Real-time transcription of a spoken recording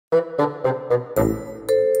You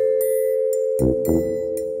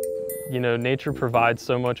know, nature provides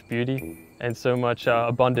so much beauty and so much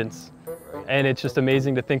abundance. And it's just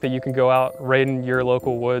amazing to think that you can go out right in your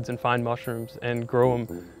local woods and find mushrooms and grow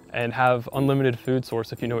them and have unlimited food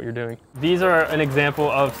source if you know what you're doing. These are an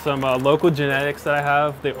example of some local genetics that I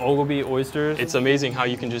have, the Ogilvy oysters. It's amazing how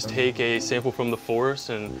you can just take a sample from the forest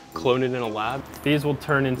and clone it in a lab. These will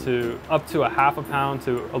turn into up to a half a pound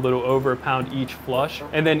to a little over a pound each flush,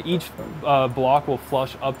 and then each block will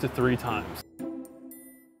flush up to 3 times.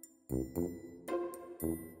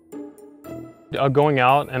 Going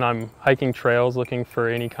out and I'm hiking trails looking for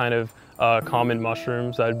any kind of common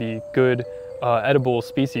mushrooms that would be good edible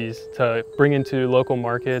species to bring into local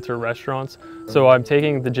markets or restaurants. So I'm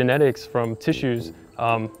taking the genetics from tissues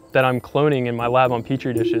that I'm cloning in my lab on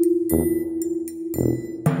petri dishes.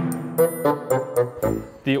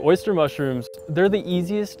 The oyster mushrooms, they're the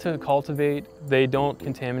easiest to cultivate. They don't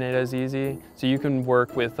contaminate as easy. So you can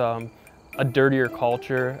work with a dirtier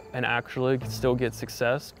culture and actually still get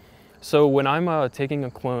success. So when I'm taking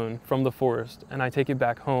a clone from the forest and I take it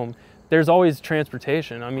back home, there's always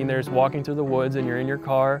transportation. I mean, there's walking through the woods and you're in your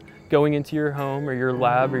car, going into your home or your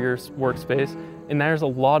lab or your workspace, and there's a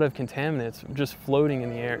lot of contaminants just floating in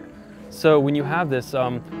the air. So when you have this,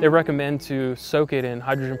 they recommend to soak it in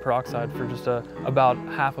hydrogen peroxide for just about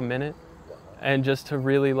half a minute, and just to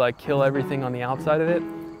really kill everything on the outside of it.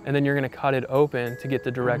 And then you're gonna cut it open to get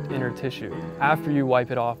the direct inner tissue after you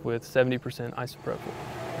wipe it off with 70% isopropyl.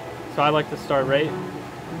 So I like to start right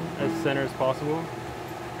as center as possible.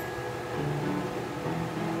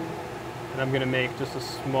 And I'm gonna make just a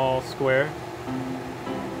small square.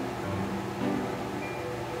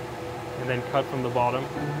 And then cut from the bottom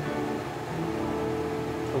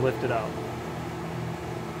to lift it out.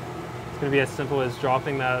 It's gonna be as simple as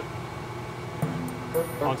dropping that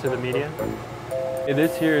onto the media.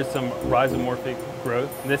 This here is some rhizomorphic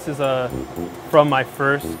growth. This is from my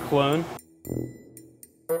first clone.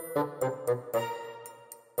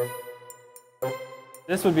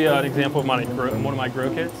 This would be an example of one of my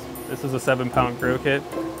grow kits. This is a 7-pound grow kit.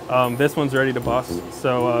 This one's ready to bust,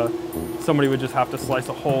 so somebody would just have to slice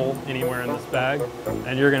a hole anywhere in this bag,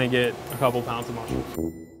 and you're gonna get a couple pounds of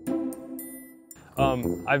mushrooms.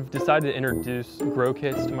 I've decided to introduce grow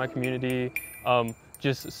kits to my community.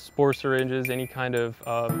 Just spore syringes, any kind of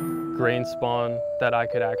grain spawn that I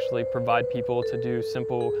could actually provide people to do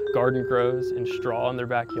simple garden grows in straw in their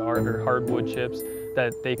backyard, or hardwood chips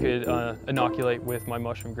that they could inoculate with my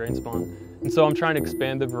mushroom grain spawn. And so I'm trying to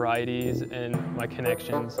expand the varieties and my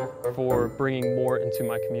connections for bringing more into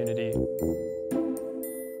my community.